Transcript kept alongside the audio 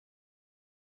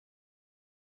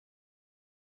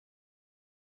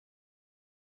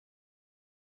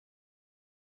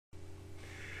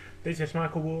This is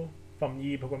Michael Wu from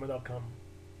eprogrammer.com.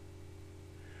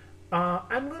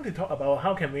 I'm going to talk about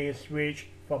how can we switch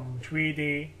from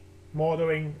 3D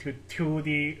modeling to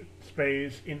 2D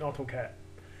space in Autocad.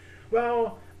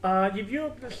 Well, if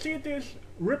you see this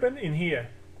ribbon in here,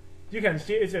 you can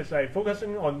see it's just like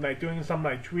focusing on doing some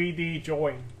 3D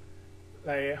drawing.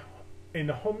 Like in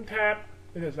the Home tab,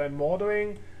 it is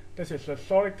modeling. This is the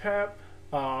Solid tab.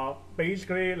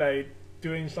 Basically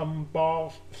doing some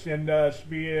box, cylinders,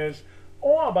 spheres.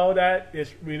 All about that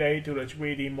is related to the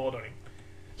 3D modeling.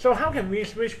 So how can we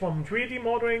switch from 3D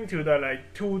modeling to the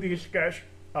 2D sketch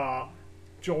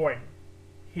drawing?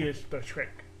 Here's the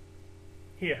trick.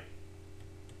 Here,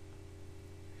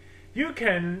 you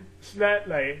can select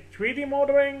 3D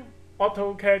modeling,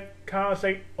 AutoCAD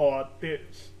classic, or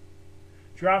this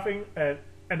drafting and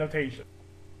annotation.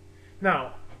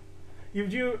 Now,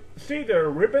 if you see the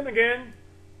ribbon again,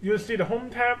 you see the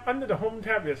Home tab. Under the Home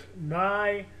tab is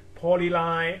line,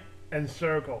 polyline, and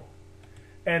circle.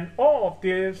 And all of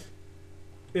this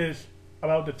is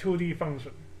about the 2D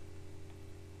function.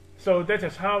 So that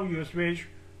is how you switch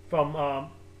from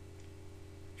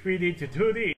 3D to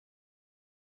 2D.